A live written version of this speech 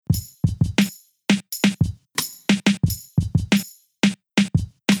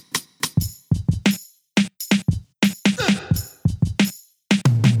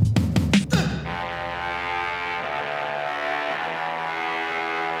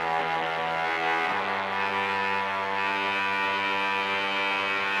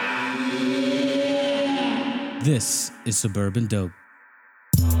This is Suburban Dope.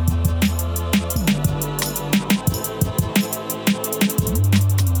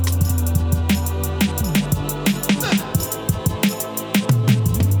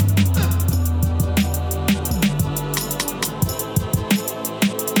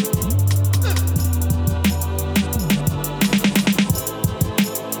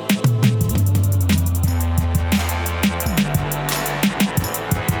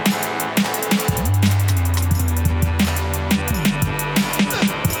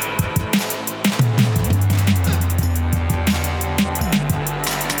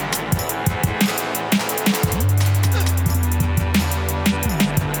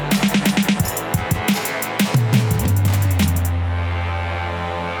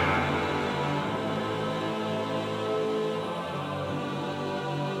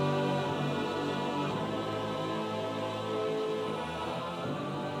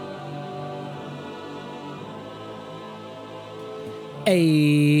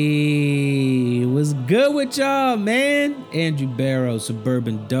 Hey, what's good with y'all, man? Andrew Barrow,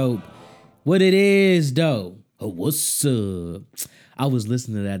 Suburban Dope. What it is, though? Oh, what's up? I was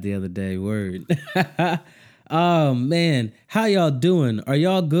listening to that the other day, word. Oh, man. How y'all doing? Are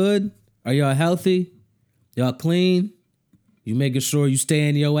y'all good? Are y'all healthy? Y'all clean? You making sure you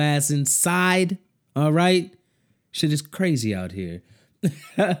staying your ass inside? All right? Shit is crazy out here.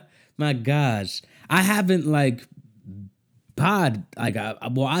 My gosh. I haven't,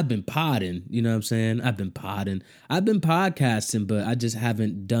 I've been podding, you know what I'm saying? I've been podcasting, but I just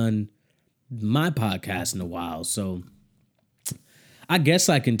haven't done my podcast in a while. So I guess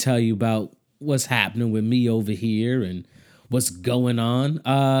I can tell you about what's happening with me over here and what's going on.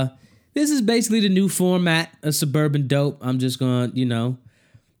 This is basically the new format of Suburban Dope. I'm just going,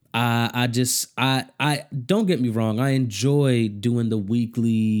 I don't get me wrong. I enjoy doing the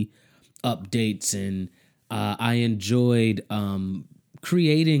weekly updates and I enjoyed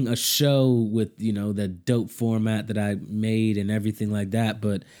creating a show with, the dope format that I made and everything like that.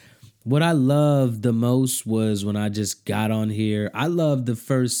 But what I loved the most was when I just got on here. I loved the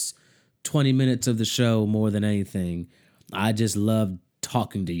first 20 minutes of the show more than anything. I just loved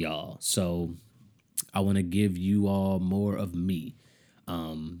talking to y'all. So I want to give you all more of me.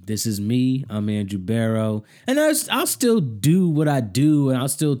 This is me. I'm Andrew Barrow. And I'll still do what I do, and I'll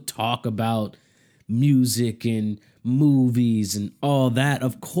still talk about music and movies and all that,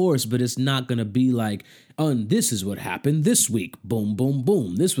 of course, but it's not going to be like, this is what happened this week. Boom, boom,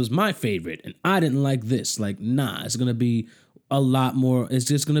 boom. This was my favorite, and I didn't like this. Like, nah, it's going to be a lot more. It's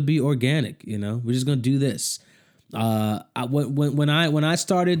just going to be organic, We're just going to do this. When I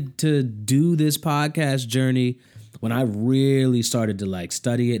started to do this podcast journey, when I really started to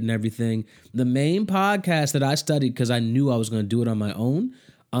study it and everything, the main podcast that I studied, because I knew I was going to do it on my own,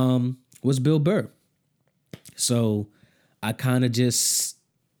 was Bill Burr. So I kind of just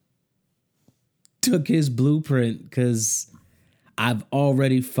took his blueprint because I've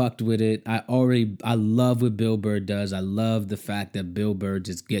already fucked with it. I love what Bill Burr does. I love the fact that Bill Burr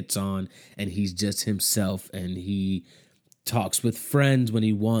just gets on and he's just himself, and he talks with friends when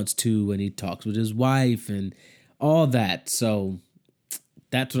he wants to, and he talks with his wife and all that. So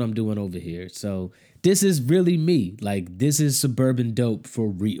that's what I'm doing over here. So this is really me. This is Suburban Dope for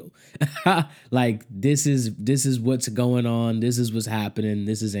real. This is what's going on. This is what's happening.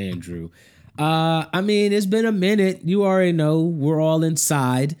 This is Andrew. It's been a minute. You already know we're all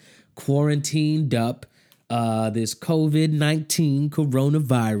inside, quarantined up. This COVID-19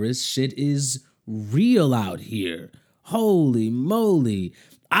 coronavirus shit is real out here. Holy moly.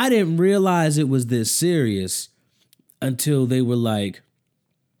 I didn't realize it was this serious until they were like,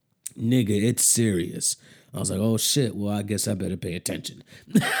 nigga, it's serious. I was like, oh shit, well, I guess I better pay attention.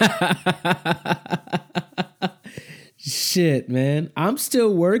 Shit, man. I'm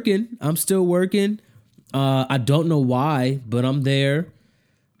still working. I don't know why, but I'm there.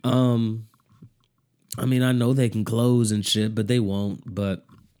 I know they can close and shit, but they won't. But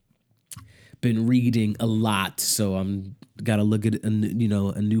been reading a lot, so I'm gotta look at a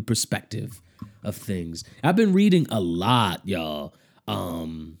new perspective of things. I've been reading a lot, y'all.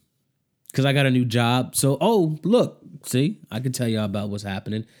 Because I got a new job. So, look, see, I can tell y'all about what's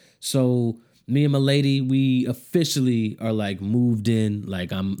happening. So me and my lady, we officially are moved in. I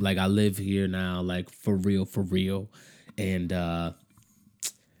live here now, for real. And the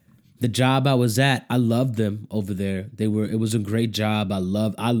job I was at, I loved them over there. It was a great job.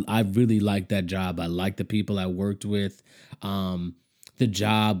 I really liked that job. I liked the people I worked with. The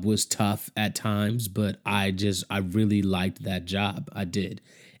job was tough at times, but I really liked that job. I did.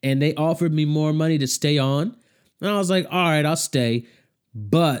 And they offered me more money to stay on. And I was like, all right, I'll stay.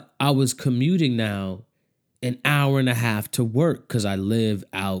 But I was commuting now an hour and a half to work because I live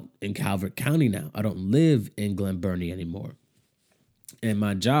out in Calvert County now. I don't live in Glen Burnie anymore. And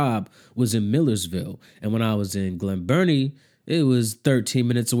my job was in Millersville. And when I was in Glen Burnie, it was 13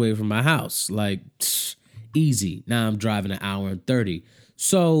 minutes away from my house. Like, easy. Now I'm driving an hour and 30.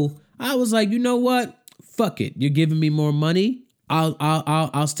 So I was like, you know what? Fuck it. You're giving me more money.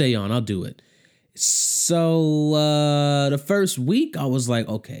 I'll stay on. I'll do it. So the first week I was like,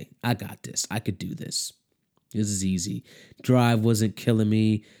 okay, I got this. I could do this. This is easy. Drive wasn't killing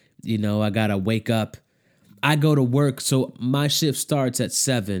me. You know, I got to wake up. I go to work. So my shift starts at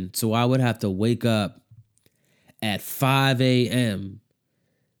 7. So I would have to wake up at 5 a.m.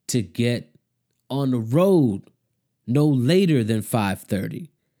 to get on the road no later than 5:30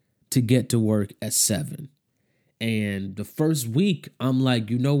 to get to work at 7. And the first week, I'm like,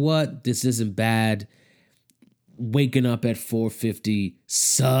 you know what? This isn't bad. Waking up at 4:50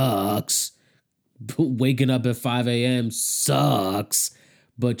 sucks. Waking up at 5 a.m. sucks.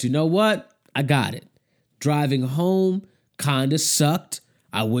 But you know what? I got it. Driving home kind of sucked.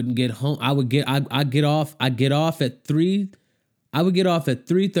 I wouldn't get home. I get off at 3. I would get off at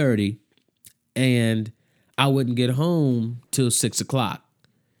 3:30 and I wouldn't get home till 6 o'clock.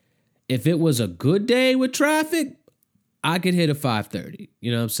 If it was a good day with traffic, I could hit a 5:30.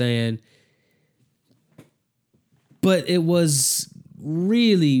 You know what I'm saying? But it was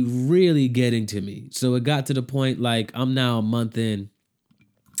really, really getting to me. So it got to the point like I'm now a month in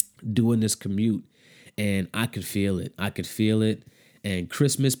doing this commute and I could feel it. I could feel it. And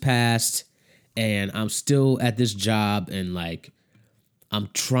Christmas passed and I'm still at this job and like I'm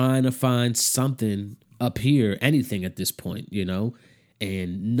trying to find something up here, anything at this point, you know?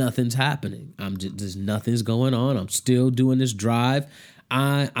 And nothing's happening. There's nothing's going on. I'm still doing this drive.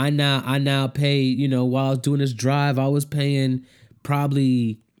 I now pay, you know, while I was doing this drive, I was paying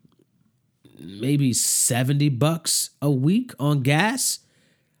probably maybe $70 a week on gas.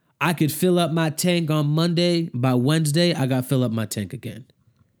 I could fill up my tank on Monday. By Wednesday, I got to fill up my tank again.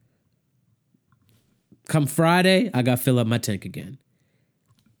 Come Friday, I got to fill up my tank again.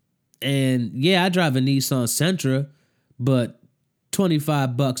 And yeah, I drive a Nissan Sentra, but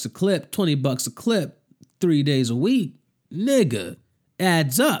 $25 a clip, $20 a clip, 3 days a week, nigga,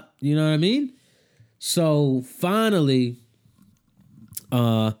 adds up. You know what I mean? So finally,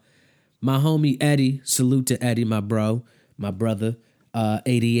 my homie Eddie, salute to Eddie, my brother,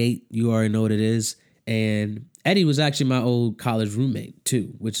 88, you already know what it is. And Eddie was actually my old college roommate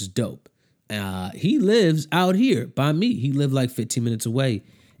too, which is dope. He lives out here by me. He lived like 15 minutes away.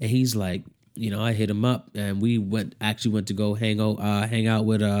 And he's like, you know, I hit him up and we went to go hang out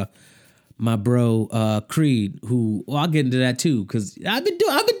with my bro Creed, who, well, I'll get into that too, because I've been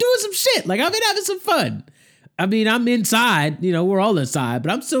doing some shit. Like I've been having some fun. I mean, I'm inside, you know, we're all inside,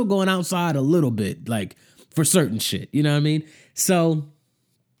 but I'm still going outside a little bit, like for certain shit, you know what I mean? So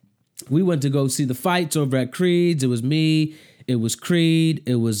we went to go see the fights over at Creed's. It was me, it was Creed,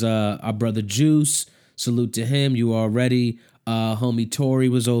 it was our brother Juice. Salute to him, you already. Homie Tori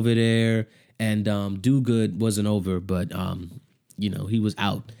was over there, and Do Good wasn't over, but you know, he was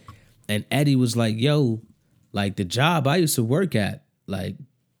out. And Eddie was like, yo, like the job I used to work at, like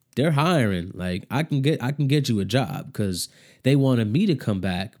they're hiring. Like I can get you a job, because they wanted me to come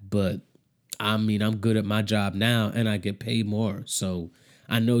back, but I mean, I'm good at my job now and I get paid more. So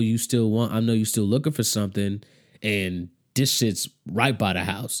I know you still looking for something, and this shit's right by the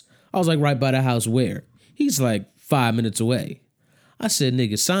house. I was like, right by the house where? He's like 5 minutes away. I said,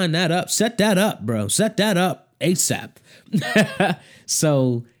 nigga, sign that up. Set that up, bro. Set that up ASAP.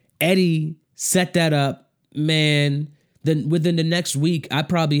 So Eddie set that up, man. Then within the next week, I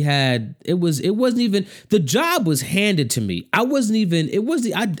probably had, it wasn't even, the job was handed to me. I didn't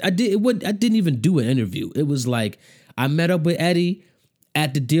even do an interview. It was like, I met up with Eddie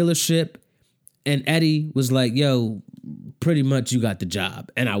at the dealership, and Eddie was like, yo, pretty much you got the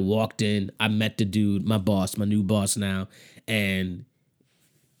job. And I walked in, I met the dude, my boss, my new boss now, and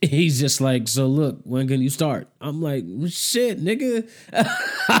he's just like, so look, when can you start? I'm like, shit, nigga.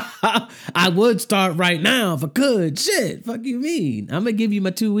 I would start right now if I could. Shit, fuck you mean? I'm going to give you my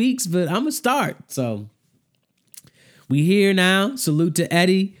 2 weeks, but I'm going to start. So we here now. Salute to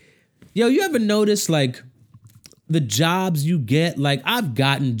Eddie. Yo, you ever notice like the jobs you get? Like I've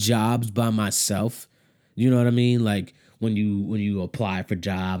gotten jobs by myself. You know what I mean? Like when you apply for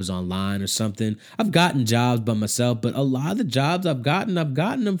jobs online or something. I've gotten jobs by myself, but a lot of the jobs I've gotten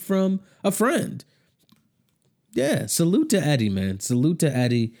them from a friend. Yeah, salute to Eddie, man. Salute to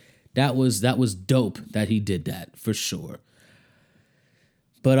Eddie. That was dope that he did that, for sure.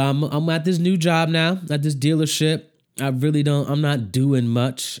 But I'm at this new job now, at this dealership. I'm not doing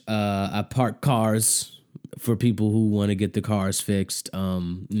much. I park cars for people who want to get the cars fixed.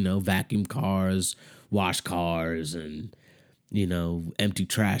 Vacuum cars, wash cars, and empty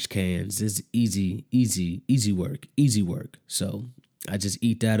trash cans. It's easy work. So I just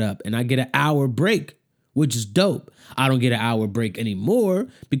eat that up, and I get an hour break, which is dope. I don't get an hour break anymore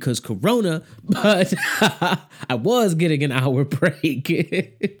because Corona, but I was getting an hour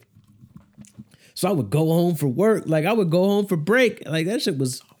break. So I would go home for work. Like I would go home for break. Like that shit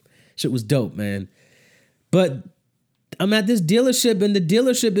was dope, man. But I'm at this dealership and the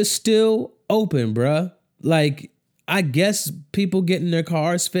dealership is still open, bruh. Like I guess people getting their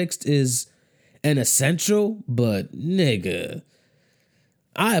cars fixed is an essential, but nigga,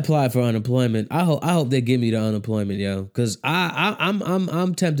 I applied for unemployment. I hope they give me the unemployment, yo, because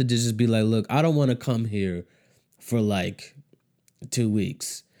I'm tempted to just be like, look, I don't want to come here for like 2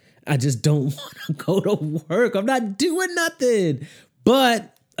 weeks. I just don't want to go to work. I'm not doing nothing.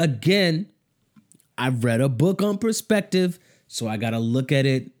 But again, I've read a book on perspective, so I got to look at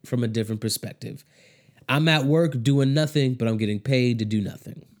it from a different perspective. I'm at work doing nothing, but I'm getting paid to do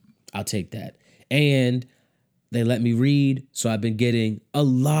nothing. I'll take that. And they let me read, so I've been getting a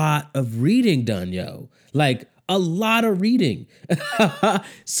lot of reading done, yo. Like a lot of reading.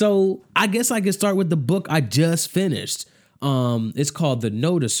 So I guess I can start with the book I just finished. It's called The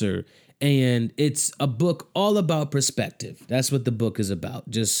Noticer, and it's a book all about perspective. That's what the book is about.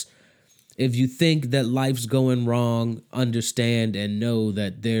 Just if you think that life's going wrong, understand and know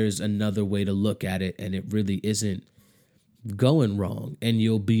that there's another way to look at it, and it really isn't going wrong, and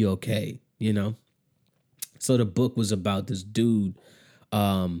you'll be okay, So the book was about this dude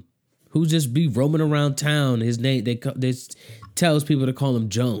who just be roaming around town. His name, they tells people to call him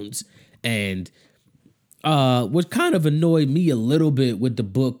Jones, and what kind of annoyed me a little bit with the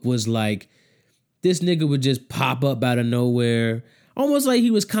book was like this nigga would just pop up out of nowhere, almost like he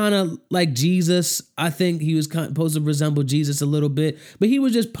was kind of like Jesus. I think he was supposed to resemble Jesus a little bit, but he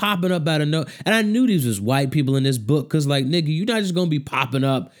was just popping up out of nowhere. And I knew these was white people in this book because like, nigga, you're not just going to be popping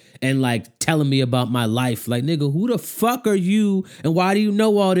up and like telling me about my life. Like, nigga, who the fuck are you? And why do you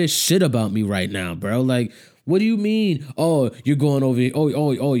know all this shit about me right now, bro? Like, what do you mean? Oh, you're going over here.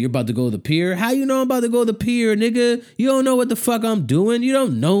 Oh, you're about to go to the pier? How you know I'm about to go to the pier, nigga? You don't know what the fuck I'm doing. You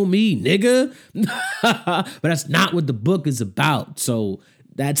don't know me, nigga. But that's not what the book is about. So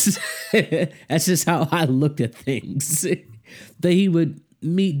that's just how I looked at things. That he would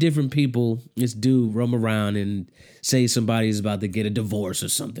meet different people. This dude roam around and say somebody's about to get a divorce or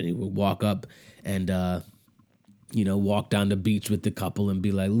something. He would walk up and walk down the beach with the couple and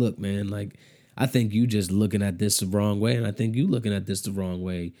be like, look, man, like, I think you just looking at this the wrong way, and I think you looking at this the wrong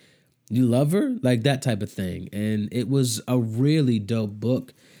way. You love her? Like that type of thing. And it was a really dope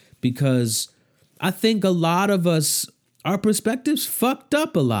book because I think a lot of us, our perspectives fucked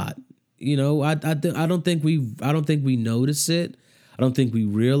up a lot. I don't think we notice it. I don't think we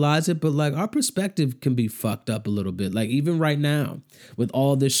realize it, but like our perspective can be fucked up a little bit. Like even right now with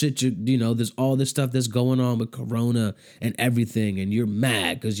all this shit, there's all this stuff that's going on with Corona and everything. And you're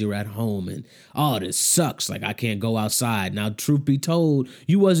mad because you're at home and this sucks. Like I can't go outside. Now, truth be told,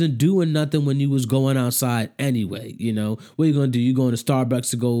 you wasn't doing nothing when you was going outside anyway. What are you going to do? You going to Starbucks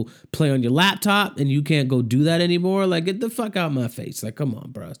to go play on your laptop and you can't go do that anymore? Like get the fuck out of my face. Like, come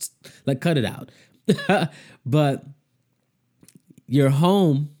on, bro. Like cut it out. But you're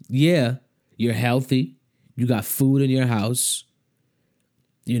home, yeah, you're healthy, you got food in your house,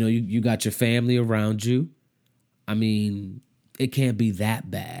 you got your family around you. I mean, it can't be that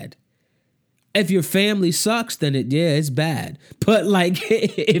bad. If your family sucks, then it's bad. But like,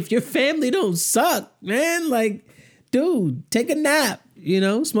 if your family don't suck, man, like, dude, take a nap,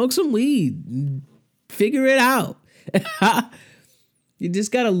 smoke some weed, figure it out. You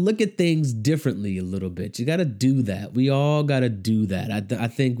just got to look at things differently a little bit. You got to do that. We all got to do that. I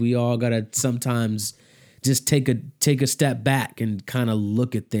think we all got to sometimes just take a step back and kind of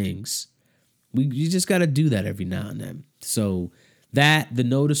look at things. You just got to do that every now and then. So The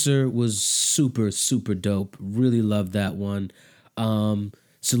Noticer was super, super dope. Really loved that one.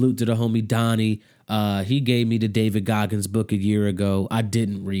 Salute to the homie Donnie. He gave me the David Goggins book a year ago. I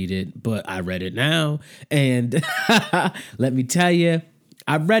didn't read it, but I read it now. And let me tell you,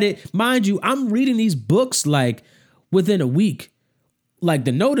 I read it. Mind you, I'm reading these books like within a week. Like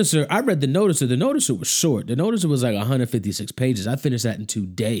The Noticer, I read The Noticer. The Noticer was short. The Noticer was like 156 pages. I finished that in 2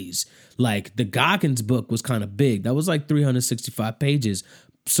 days. Like the Goggins book was kind of big. That was like 365 pages.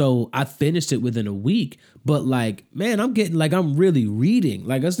 So I finished it within a week, but like, man, I'm really reading.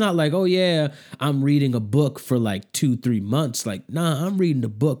 Like, it's not like, oh yeah, I'm reading a book for like 2-3 months. Like, nah, I'm reading the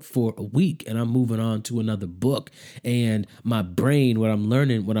book for a week and I'm moving on to another book. And my brain, what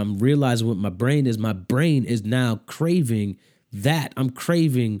I'm realizing with my brain is now craving that. I'm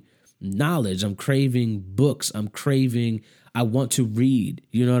craving knowledge. I'm craving books. I want to read.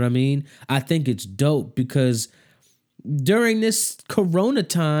 You know what I mean? I think it's dope because during this Corona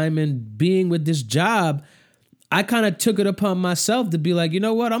time and being with this job, I kind of took it upon myself to be like, you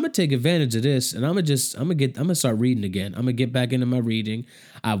know what? I'm gonna take advantage of this, and I'm gonna start reading again. I'm gonna get back into my reading.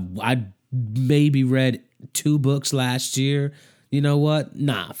 I maybe read 2 books last year. You know what?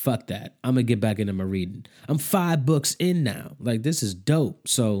 Nah, fuck that. I'm gonna get back into my reading. I'm 5 books in now. Like, this is dope.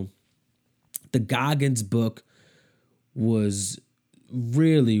 So the Goggins book was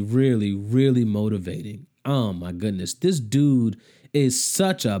really, really, really motivating. Oh my goodness. This dude is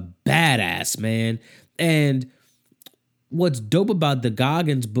such a badass, man. And what's dope about the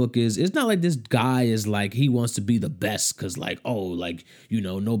Goggins book is it's not like this guy is like, he wants to be the best because like, oh, like, you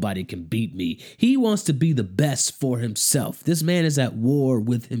know, nobody can beat me. He wants to be the best for himself. This man is at war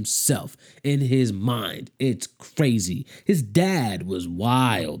with himself in his mind. It's crazy. His dad was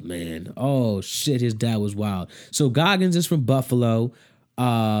wild, man. Oh shit, his dad was wild. So Goggins is from Buffalo.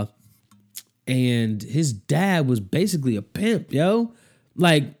 And his dad was basically a pimp, yo.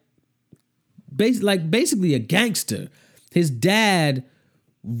 Basically a gangster. His dad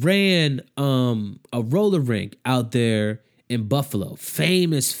ran a roller rink out there in Buffalo.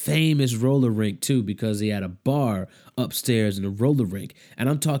 Famous roller rink too, because he had a bar upstairs in a roller rink. And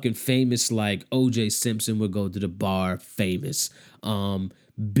I'm talking famous like O.J. Simpson would go to the bar, famous.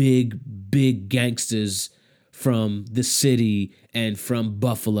 Big gangsters from the city and from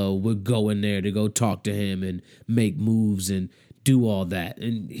Buffalo would go in there to go talk to him and make moves and do all that.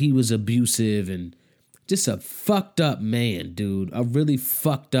 And he was abusive and just a fucked up man, dude. A really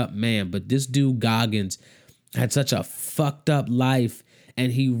fucked up man. But this dude Goggins had such a fucked up life,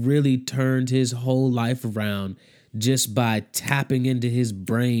 and he really turned his whole life around just by tapping into his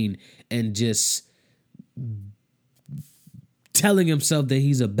brain and just telling himself that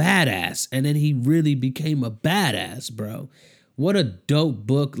he's a badass. And then he really became a badass, bro. What a dope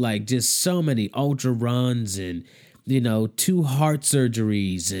book. Like, just so many ultra runs and, you know, 2 heart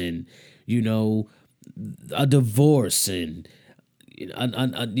surgeries and, you know, a divorce and,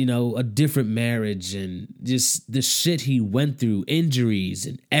 a different marriage and just the shit he went through, injuries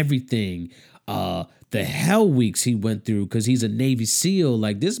and everything. The hell weeks he went through because he's a Navy SEAL.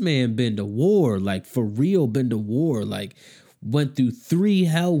 Like, this man been to war, like for real, been to war. Like, went through 3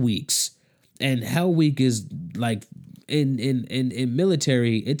 hell weeks, and hell week is like in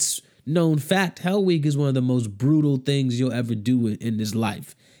military, it's known fact. Hell week is one of the most brutal things you'll ever do in this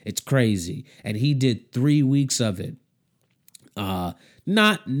life. It's crazy, and he did 3 weeks of it.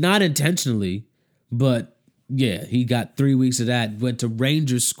 Not intentionally, but yeah, he got 3 weeks of that. Went to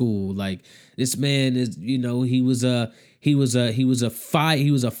Ranger school. Like, this man is, you know, he was a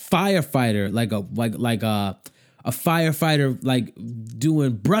firefighter, like a firefighter, like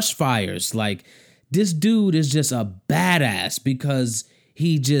doing brush fires. Like, this dude is just a badass because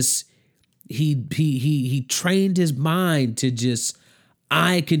he trained his mind to just,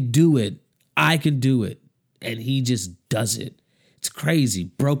 I can do it. And he just does it. It's crazy.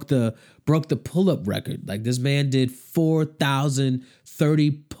 Broke the pull-up record. Like, this man did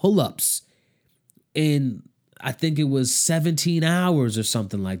 4,030 pull-ups in, I think it was 17 hours or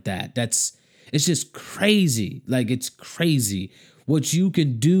something like that. It's just crazy. Like, it's crazy what you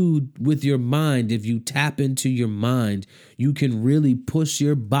can do with your mind. If you tap into your mind, you can really push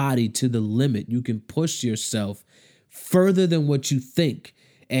your body to the limit. You can push yourself further than what you think.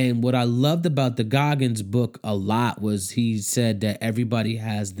 And what I loved about the Goggins book a lot was he said that everybody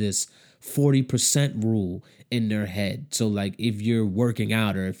has this 40% rule in their head. So like, if you're working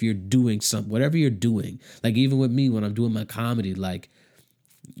out or if you're doing something, whatever you're doing, like even with me when I'm doing my comedy, like,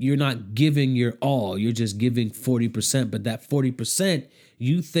 you're not giving your all, you're just giving 40%. But that 40%,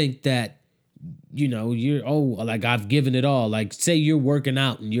 you think that, you know, like, I've given it all. Like, say you're working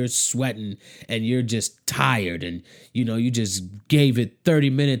out and you're sweating and you're just tired and, you know, you just gave it 30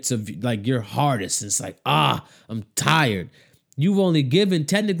 minutes of like your hardest. And it's like, I'm tired. You've only given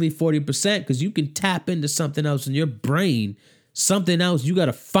technically 40% because you can tap into something else in your brain. Something else, you got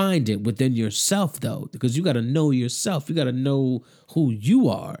to find it within yourself, though, because you got to know yourself. You got to know who you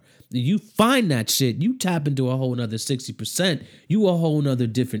are. You find that shit, you tap into a whole nother 60%. You a whole nother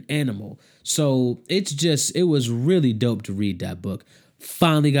different animal. So it was really dope to read that book.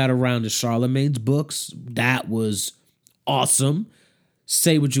 Finally got around to Charlemagne's books. That was awesome.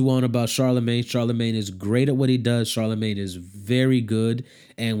 say what you want about Charlemagne. Charlemagne is great at what he does. Charlemagne is very good.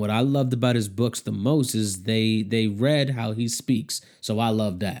 And what I loved about his books the most is they read how he speaks. So I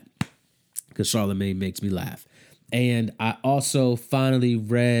love that because Charlemagne makes me laugh. And I also finally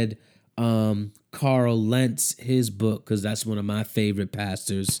read Carl Lentz, his book, because that's one of my favorite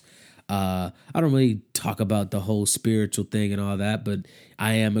pastors. I don't really talk about the whole spiritual thing and all that, but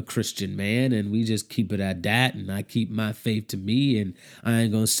I am a Christian man, and we just keep it at that, and I keep my faith to me, and I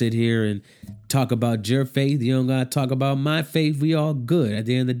ain't gonna sit here and talk about your faith. You don't gotta talk about my faith. We all good. At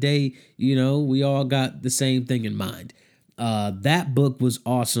the end of the day, we all got the same thing in mind. That book was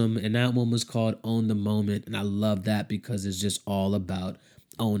awesome, and that one was called Own the Moment, and I love that because it's just all about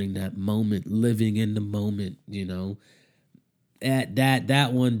owning that moment, living in the moment, That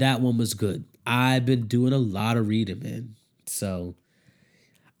one was good. I've been doing a lot of reading, man. So,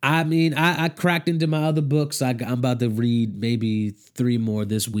 I mean, I cracked into my other books. I'm about to read maybe 3 more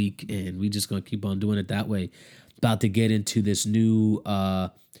this week, and we just gonna keep on doing it that way. About to get into this new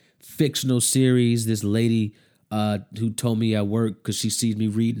fictional series. This lady who told me at work, because she sees me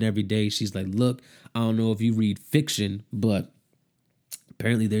reading every day, she's like, look, I don't know if you read fiction, but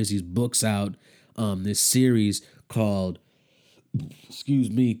apparently there's these books out, this series called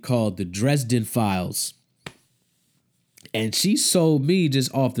The Dresden Files. And she sold me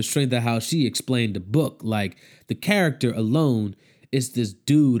just off the strength of how she explained the book. Like, the character alone is this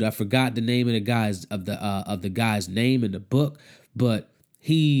dude. I forgot the name of the guy's name in the book, but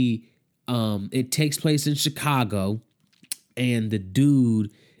it takes place in Chicago, and the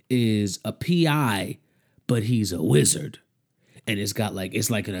dude is a PI, but he's a wizard. And it's got it's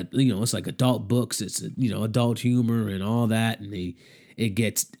like adult books. It's adult humor and all that, and it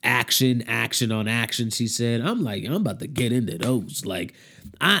gets action on action. She said, I'm about to get into those. My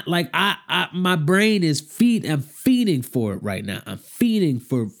brain is I'm feeding for it right now. I'm feeding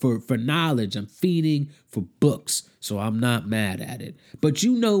for knowledge. I'm feeding for books. So I'm not mad at it. But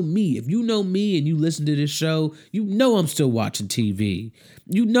you know me. If you know me and you listen to this show, I'm still watching TV.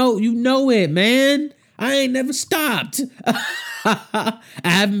 You know it, man. I ain't never stopped. I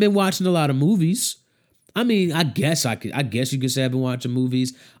haven't been watching a lot of movies. I mean, I guess you could say I've been watching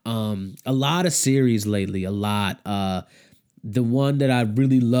movies. A lot of series lately, a lot. The one that I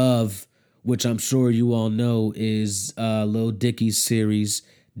really love, which I'm sure you all know, is Lil Dicky's series,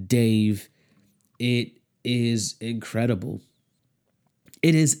 Dave. It is incredible.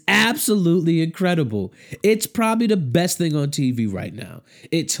 It is absolutely incredible. It's probably the best thing on TV right now.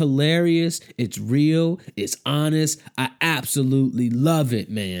 It's hilarious. It's real. It's honest. I absolutely love it,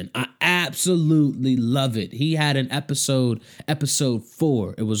 man. I absolutely love it. He had an episode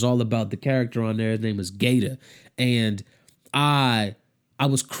 4. It was all about the character on there. His name was Gator. And I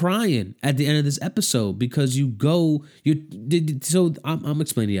was crying at the end of this episode because so I'm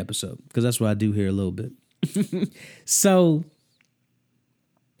explaining the episode because that's what I do here a little bit. So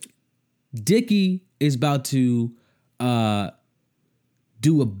Dickie is about to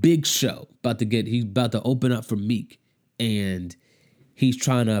do a big show. He's about to open up for Meek, and he's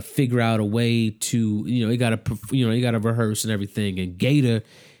trying to figure out a way to, he got to rehearse and everything. And Gator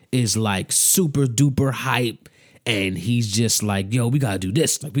is like super duper hype, and he's just like, yo, we gotta do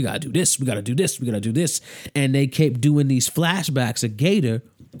this. Like, we gotta do this. We gotta do this. We gotta do this. And they kept doing these flashbacks of Gator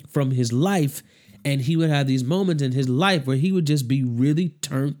from his life, and he would have these moments in his life where he would just be really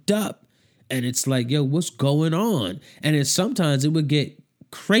turned up. And it's like, yo, what's going on? And sometimes it would get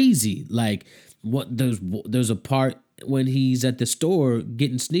crazy. Like, there's a part when he's at the store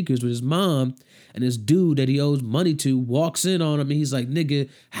getting sneakers with his mom, and this dude that he owes money to walks in on him, and he's like, nigga,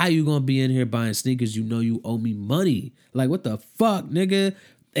 how you gonna be in here buying sneakers? You know you owe me money. Like, what the fuck, nigga?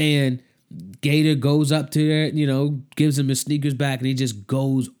 And Gator goes up to there, gives him his sneakers back, and he just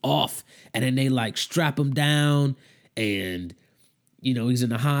goes off. And then they like strap him down, and he's in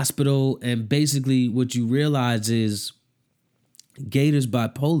the hospital. And basically what you realize is Gator's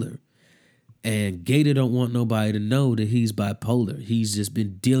bipolar. And Gator don't want nobody to know that he's bipolar. He's just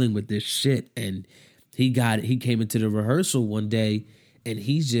been dealing with this shit. And he came into the rehearsal one day, and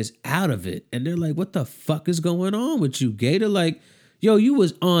he's just out of it. And they're like, what the fuck is going on with you, Gator? Like, yo, you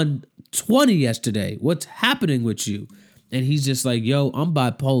was on 20 yesterday. What's happening with you? And he's just like, yo, I'm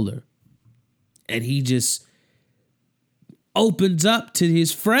bipolar. And he just opens up to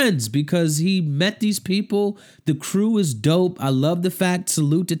his friends because he met these people. The crew is dope. I love the fact,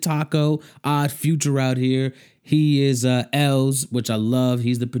 salute to Taco, Odd Future out here. He is Els, which I love.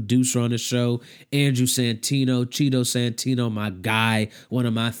 He's the producer on the show. Andrew Santino, Cheeto Santino, my guy, one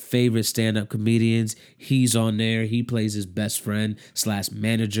of my favorite stand-up comedians. He's on there. He plays his best friend /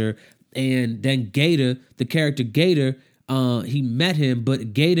 manager. And then Gator, the character Gator, he met him,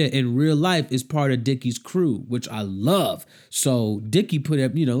 but Gator in real life is part of Dickie's crew, which I love. So Dickie put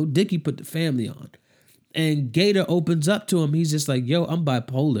the family on. And Gator opens up to him. He's just like, yo, I'm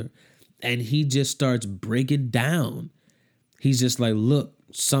bipolar. And he just starts breaking down. He's just like, look,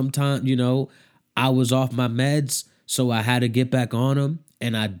 sometimes, I was off my meds, so I had to get back on them.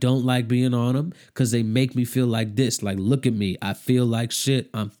 And I don't like being on them because they make me feel like this. Like, look at me. I feel like shit.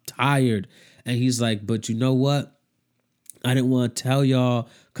 I'm tired. And he's like, but you know what? I didn't want to tell y'all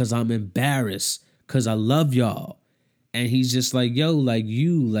because I'm embarrassed because I love y'all. And he's just like, yo,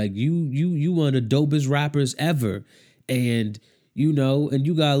 you one of the dopest rappers ever. And, and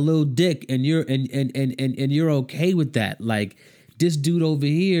you got a little dick and you're you're okay with that. Like, this dude over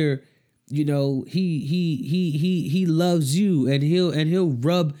here, he loves you and he'll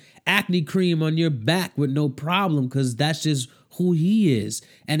rub acne cream on your back with no problem because that's just who he is.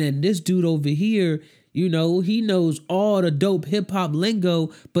 And then this dude over here, he knows all the dope hip hop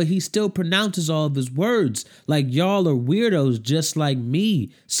lingo, but he still pronounces all of his words. Like, y'all are weirdos just like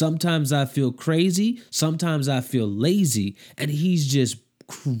me. Sometimes I feel crazy. Sometimes I feel lazy. And he's just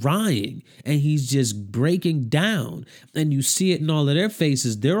crying and he's just breaking down. And you see it in all of their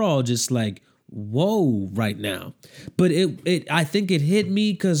faces. They're all just like, whoa, right now. But I think it hit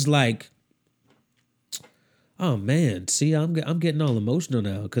me because, like, oh man, see, I'm getting all emotional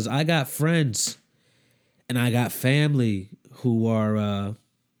now because I got friends and I got family who are,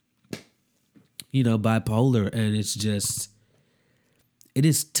 bipolar, and it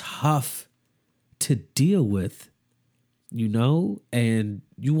is tough to deal with, and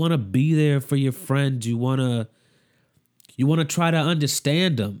you want to be there for your friends. You want to try to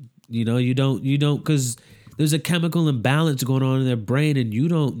understand them. You don't, because there's a chemical imbalance going on in their brain, and you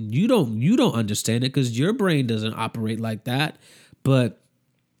don't understand it because your brain doesn't operate like that. But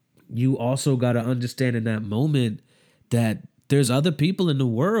you also got to understand in that moment that there's other people in the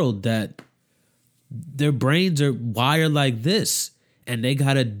world that their brains are wired like this, and they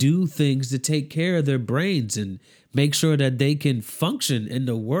got to do things to take care of their brains and make sure that they can function in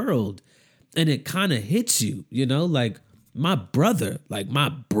the world. And it kind of hits you, like my brother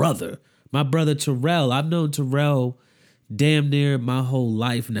Terrell. I've known Terrell damn near my whole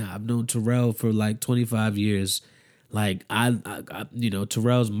life now. I've known Terrell for like 25 years. Like, I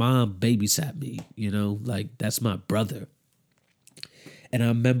Terrell's mom babysat me, like, that's my brother. And I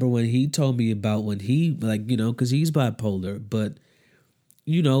remember when he told me about when he, like, because he's bipolar, but,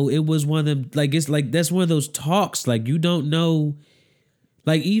 it was one of them, like, it's like, that's one of those talks, like, you don't know,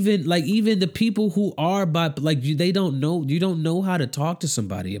 like, even the people who are they don't know, you don't know how to talk to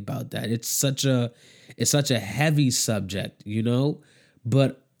somebody about that. It's such a heavy subject,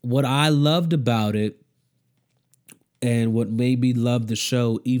 but what I loved about it, and what made me love the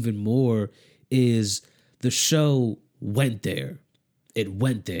show even more, is the show went there. It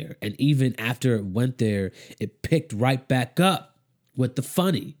went there. And even after it went there, it picked right back up with the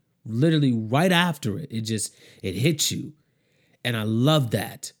funny. Literally right after it. It hits you. And I love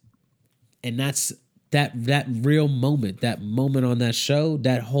that. And that's that real moment, that moment on that show,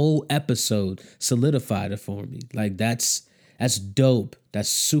 that whole episode solidified it for me. Like, that's dope. That's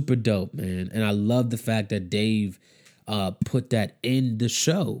super dope, man. And I love the fact that Dave put that in the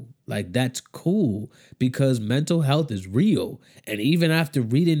show. Like, that's cool because mental health is real. And even after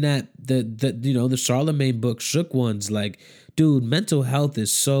reading that, the Charlemagne book, Shook Ones, like, dude, mental health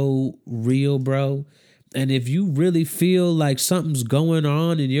is so real, bro. And if you really feel like something's going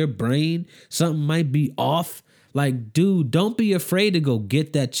on in your brain, something might be off, like, dude, don't be afraid to go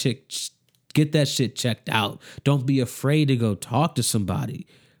get that shit checked out. Don't be afraid to go talk to somebody.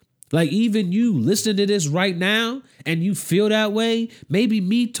 Like, even you listening to this right now and you feel that way, maybe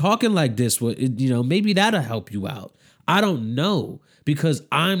me talking like this, maybe that'll help you out. I don't know, because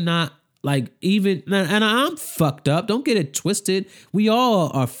I'm not like, even, and I'm fucked up. Don't get it twisted. We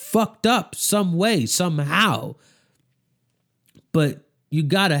all are fucked up some way, somehow. But you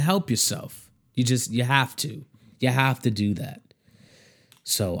got to help yourself. You have to. You have to do that.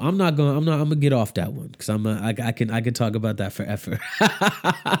 So I'm gonna get off that one because I can talk about that forever.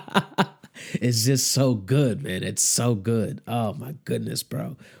 It's just so good, man. It's so good. Oh my goodness,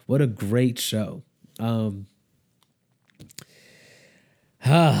 bro. What a great show.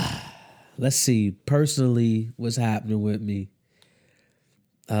 Let's see. Personally, what's happening with me?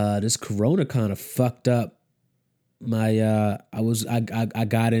 This Corona kind of fucked up my I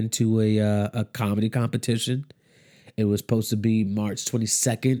got into a comedy competition. It was supposed to be March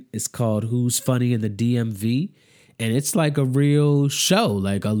 22nd. It's called Who's Funny in the DMV. And it's like a real show,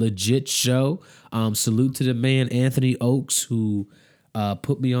 like a legit show. Salute to the man, Anthony Oakes, who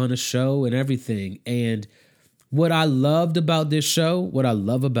put me on the show and everything. And what I loved about this show, what I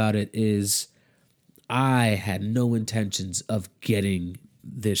love about it is I had no intentions of getting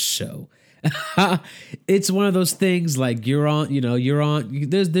this show. It's one of those things like you're on,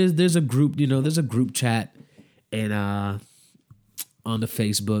 there's a group, there's a group chat and on the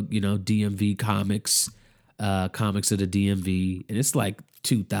Facebook, DMV comics, comics of the DMV, and it's like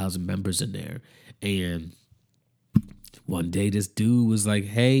 2,000 members in there. And one day this dude was like,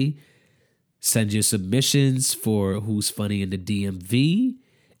 hey, send your submissions for who's funny in the DMV,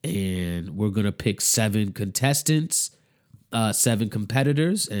 and we're going to pick 7 contestants, 7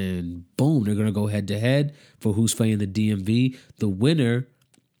 competitors, and boom, they're going to go head to head for who's funny in the DMV. The winner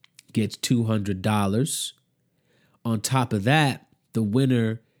gets $200. On top of that, the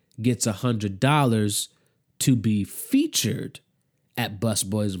winner gets $100 to be featured at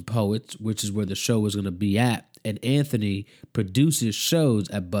Busboys and Poets, which is where the show is going to be at. And Anthony produces shows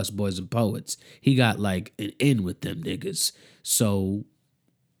at Busboys and Poets. He got like an in with them niggas. So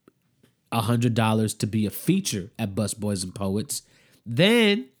 $100 to be a feature at Busboys and Poets.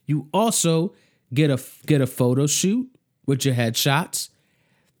 Then you also get a photo shoot with your headshots,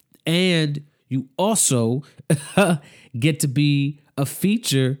 and you also get to be a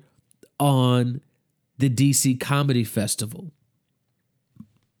feature on the DC Comedy Festival.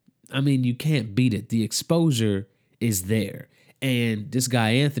 I mean, you can't beat it. The exposure is there. And this guy,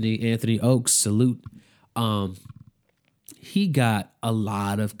 Anthony Oakes, salute, he got a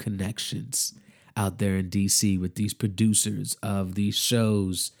lot of connections out there in DC with these producers of these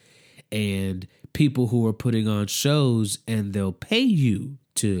shows and people who are putting on shows, and they'll pay you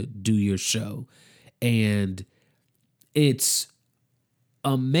to do your show. And it's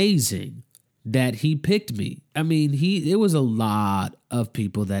amazing that he picked me. I mean, it was a lot of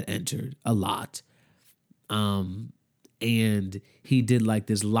people that entered, a lot. And he did like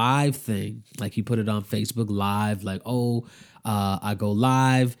this live thing, like he put it on Facebook Live, like, I go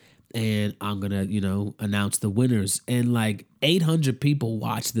live and I'm gonna, announce the winners. And like 800 people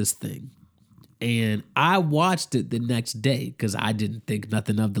watched this thing. And I watched it the next day because I didn't think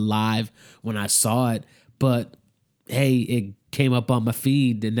nothing of the live when I saw it. But hey, it came up on my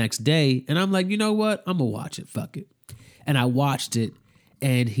feed the next day, and I'm like, you know what? I'm going to watch it. Fuck it. And I watched it,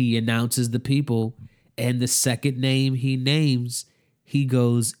 and he announces the people, and the second name he names, he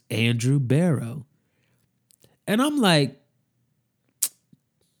goes, Andrew Barrow. And I'm like,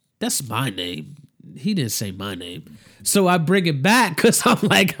 that's my name. He didn't say my name. So I bring it back because I'm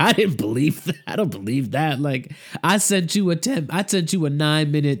like, I didn't believe that. I don't believe that. Like, I sent you a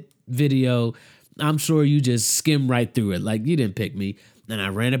 9-minute video. I'm sure you just skimmed right through it. Like, you didn't pick me. And I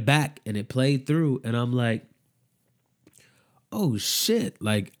ran it back and it played through. And I'm like, oh shit.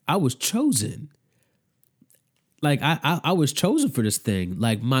 Like, I was chosen. Like, I was chosen for this thing.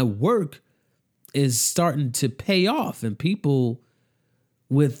 Like, my work is starting to pay off, and people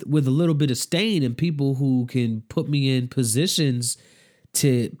with a little bit of stain, and people who can put me in positions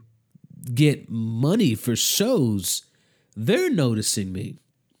to get money for shows, they're noticing me.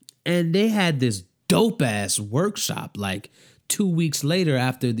 And they had this dope ass workshop like 2 weeks later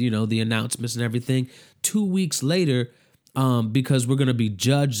after, the announcements and everything. 2 weeks later, because we're going to be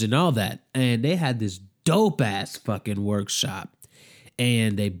judged and all that. And they had this dope ass fucking workshop,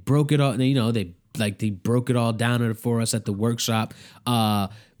 and they broke it all. They broke it all down for us at the workshop.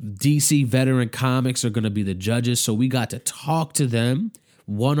 DC Veteran Comics are going to be the judges. So we got to talk to them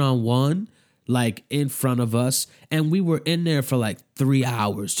one-on-one, like in front of us. And we were in there for like 3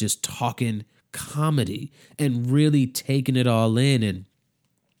 hours just talking comedy and really taking it all in. And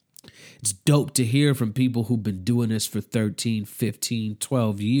it's dope to hear from people who've been doing this for 13, 15,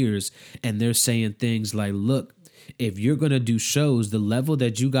 12 years. And they're saying things like, look, if you're going to do shows, the level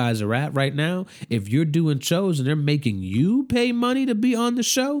that you guys are at right now, if you're doing shows and they're making you pay money to be on the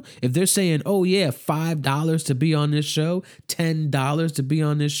show, if they're saying, oh yeah, $5 to be on this show, $10 to be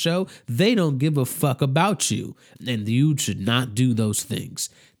on this show, they don't give a fuck about you. And you should not do those things.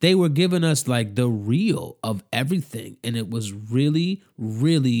 They were giving us like the real of everything. And it was really,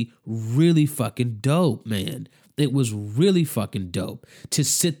 really, really fucking dope, man. It was really fucking dope to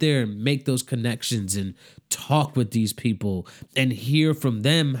sit there and make those connections and talk with these people and hear from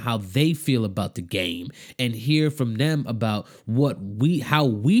them how they feel about the game, and hear from them about how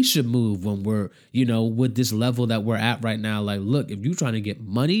we should move when we're, with this level that we're at right now. Like, look, if you're trying to get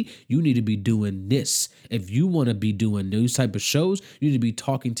money, you need to be doing this. If you want to be doing these type of shows, you need to be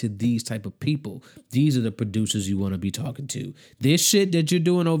talking to these type of people. These are the producers you want to be talking to. This shit that you're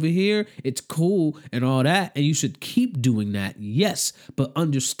doing over here, it's cool and all that, and you should keep doing that. Yes, but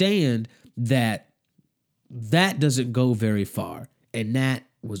understand that doesn't go very far, and that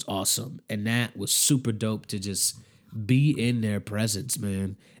was awesome. And that was super dope to just be in their presence,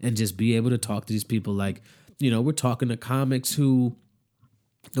 man, and just be able to talk to these people. Like, we're talking to comics who,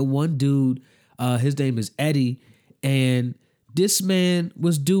 the one dude, his name is Eddie, and this man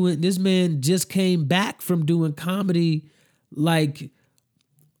just came back from doing comedy like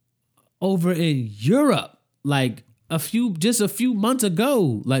over in Europe, like a few months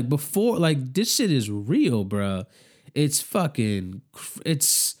ago, like before, like this shit is real, bruh.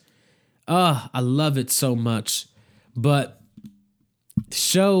 I love it so much, but the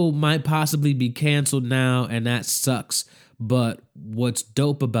show might possibly be canceled now, and that sucks. But what's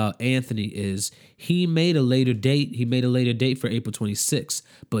dope about Anthony is he made a later date. He made a later date for April 26th,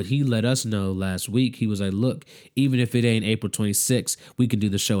 but he let us know last week. He was like, look, even if it ain't April 26th, we can do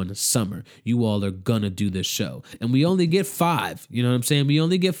the show in the summer. You all are going to do this show. And we only get 5. You know what I'm saying? We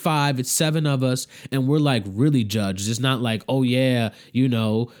only get 5. It's 7 of us, and we're like really judged. It's not like, oh yeah,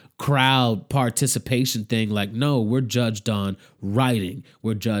 crowd participation thing. Like, no, we're judged on writing.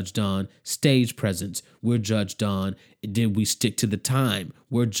 We're judged on stage presence. We're judged on, did we stick to the time?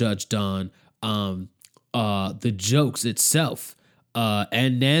 We're judged on the jokes itself.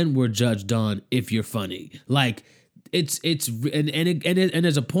 And then we're judged on if you're funny. Like, and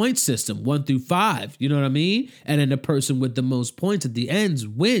there's a point system, 1 through 5. You know what I mean? And then the person with the most points at the ends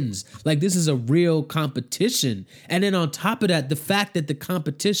wins. Like, this is a real competition. And then on top of that, the fact that the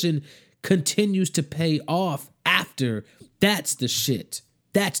competition continues to pay off after, that's the shit.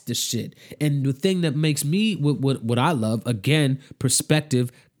 That's the shit. And the thing that makes me what I love, again, perspective.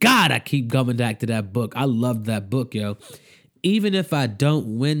 God, I keep coming back to that book. I love that book, yo. Even if I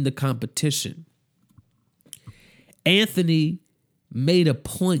don't win the competition, Anthony made a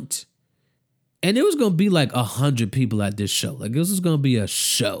point, and it was going to be like 100 people at this show. Like, this was going to be a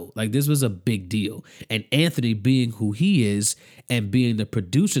show. Like, this was a big deal. And Anthony, being who he is and being the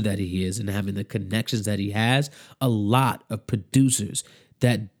producer that he is and having the connections that he has, a lot of producers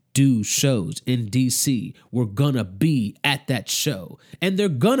that do shows in DC were going to be at that show. And they're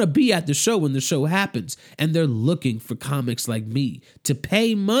going to be at the show when the show happens. And they're looking for comics like me to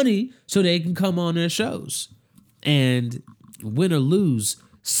pay money so they can come on their shows. And win or lose,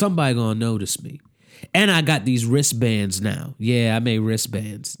 somebody gonna notice me. And I got these wristbands now. Yeah, I made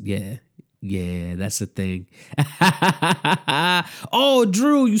wristbands. Yeah, that's the thing. Oh,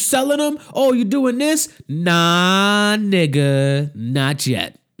 Drew, you selling them? Oh, you doing this? Nah, nigga, not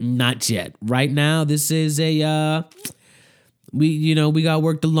yet. Right now, this is we gotta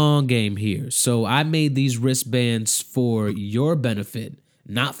work the long game here. So I made these wristbands for your benefit,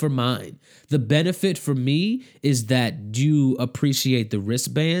 not for mine. The benefit for me is that you appreciate the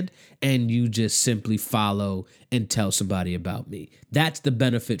wristband and you just simply follow and tell somebody about me. That's the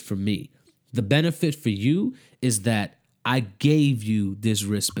benefit for me. The benefit for you is that I gave you this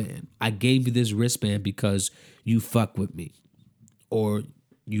wristband. I gave you this wristband because you fuck with me, or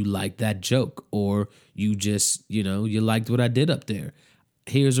you like that joke, or you just, you liked what I did up there.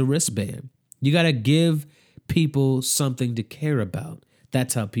 Here's a wristband. You got to give people something to care about.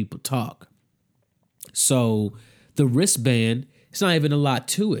 That's how people talk. So the wristband, it's not even a lot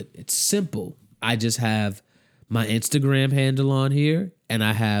to it. It's simple. I just have my Instagram handle on here, and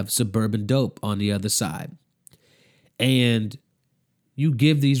I have Suburban Dope on the other side. And you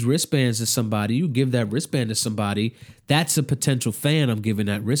give these wristbands to somebody, you give that wristband to somebody, that's a potential fan I'm giving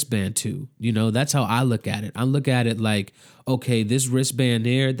that wristband to. That's how I look at it. I look at it like, okay, this wristband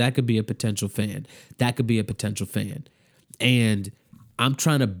there, that could be a potential fan. That could be a potential fan. And I'm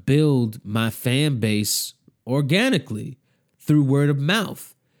trying to build my fan base organically through word of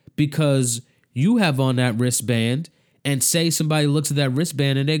mouth, because you have on that wristband, and say somebody looks at that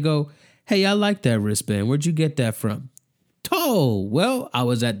wristband and they go, hey, I like that wristband. Where'd you get that from? Oh, well, I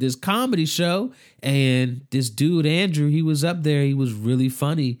was at this comedy show, and this dude, Andrew, he was up there. He was really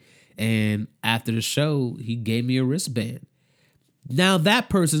funny. And after the show, he gave me a wristband. Now that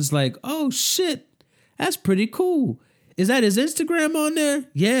person's like, oh, shit, that's pretty cool. Is that his Instagram on there?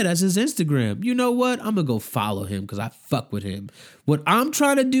 Yeah, that's his Instagram. You know what? I'm going to go follow him because I fuck with him. What I'm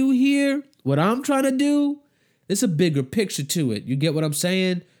trying to do here, it's a bigger picture to it. You get what I'm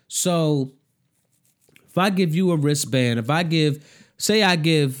saying? So if I give you a wristband, I'm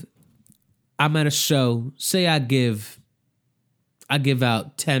at a show, I give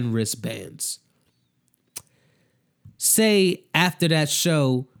out 10 wristbands. Say after that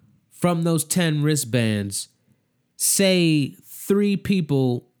show, from those 10 wristbands, say 3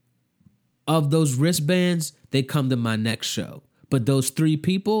 people of those wristbands, they come to my next show. But those 3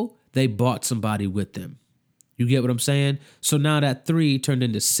 people, they bought somebody with them. You get what I'm saying? So now that 3 turned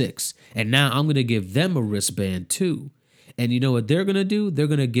into 6. And now I'm going to give them a wristband too. And you know what they're going to do? They're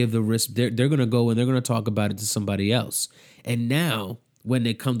going to give the wrist, they're going to go and they're going to talk about it to somebody else. And now when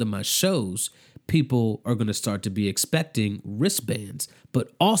they come to my shows, people are going to start to be expecting wristbands,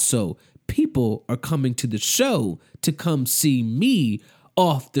 but also people are coming to the show to come see me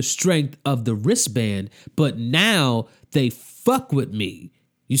off the strength of the wristband, but now they fuck with me.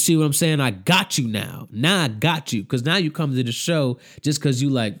 You see what I'm saying? I got you now. Now I got you. Because now you come to the show just because you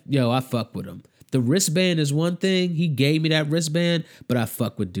like, yo, I fuck with him. The wristband is one thing. He gave me that wristband, but I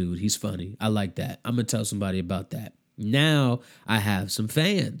fuck with dude. He's funny. I like that. I'm going to tell somebody about that. Now I have some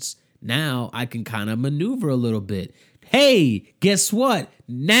fans. Now I can kind of maneuver a little bit. Hey, guess what?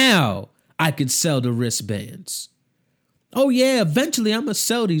 Now I can sell the wristbands. Oh, yeah, eventually I'm going to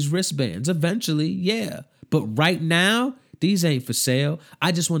sell these wristbands. Eventually, yeah. But right now, these ain't for sale.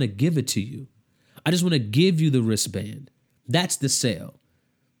 I just want to give it to you. I just want to give you the wristband. That's the sale.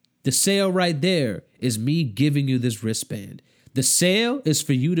 The sale right there is me giving you this wristband. The sale is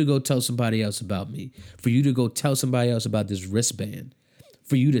for you to go tell somebody else about me, for you to go tell somebody else about this wristband,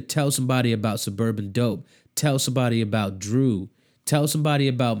 for you to tell somebody about Suburban Dope, tell somebody about Drew, tell somebody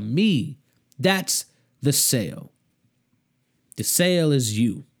about me. That's the sale. The sale is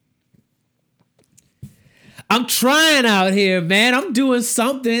you. I'm trying out here, man. I'm doing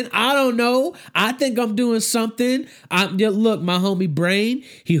something. I don't know. I think I'm doing something. Look, my homie Brain,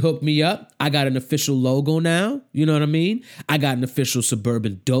 he hooked me up. I got an official logo now. You know what I mean? I got an official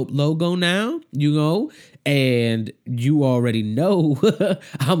Suburban Dope logo now, you know? And you already know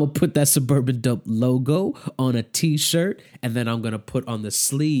I'm going to put that Suburban Dope logo on a t-shirt. And then I'm going to put on the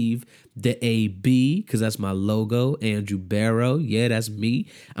sleeve the AB, because that's my logo, Andrew Barrow. Yeah, that's me.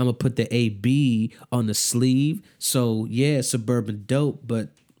 I'm going to put the AB on the sleeve. So, yeah, Suburban Dope. But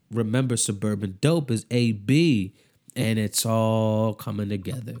remember, Suburban Dope is AB. And it's all coming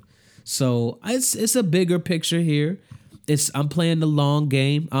together. So it's a bigger picture here. I'm playing the long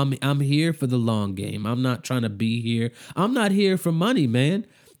game. I'm here for the long game. I'm not trying to be here. I'm not here for money, man.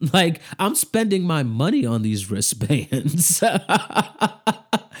 Like, I'm spending my money on these wristbands.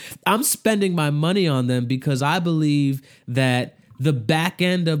 I'm spending my money on them because I believe that the back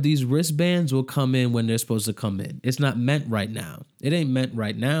end of these wristbands will come in when they're supposed to come in. It's not meant right now. It ain't meant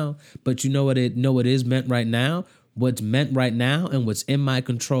right now. But you know what it is meant right now? What's meant right now and what's in my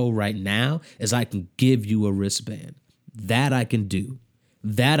control right now is I can give you a wristband. That I can do.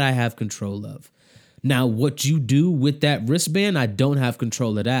 That I have control of. Now, what you do with that wristband, I don't have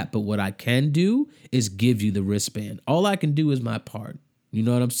control of that. But what I can do is give you the wristband. All I can do is my part. You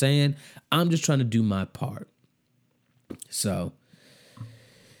know what I'm saying? I'm just trying to do my part. So,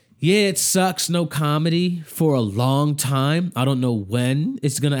 yeah, it sucks. No comedy for a long time. I don't know when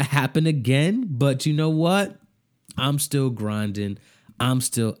it's going to happen again. But you know what? I'm still grinding. I'm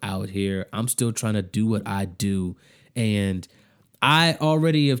still out here. I'm still trying to do what I do. And I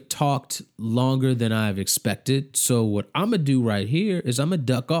already have talked longer than I've expected. So what I'm going to do right here is I'm going to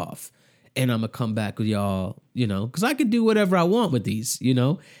duck off and I'm going to come back with y'all, you know, because I can do whatever I want with these, you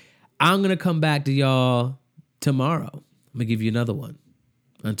know. I'm going to come back to y'all tomorrow. I'm going to give you another one.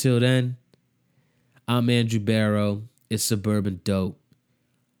 Until then, I'm Andrew Barrow. It's Suburban Dope.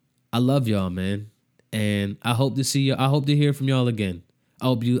 I love y'all, man. And I hope to see you. I hope to hear from y'all again.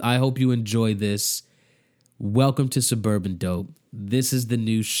 I hope you enjoy this. Welcome to Suburban Dope. This is the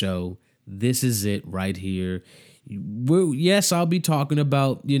new show. This is it right here. Yes, I'll be talking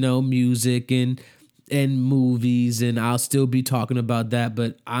about, you know, music and movies, and I'll still be talking about that,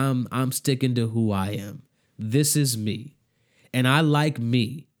 but I'm sticking to who I am. This is me. And I like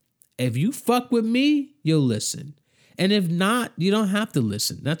me. If you fuck with me, you'll listen. And if not, you don't have to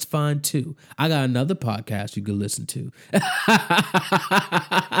listen. That's fine too. I got another podcast you could listen to.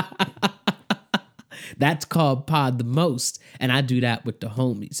 That's called Pod the Most. And I do that with the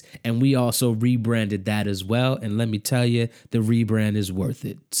homies. And we also rebranded that as well. And let me tell you, the rebrand is worth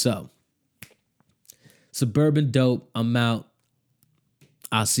it. So, Suburban Dope, I'm out.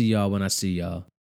 I'll see y'all when I see y'all.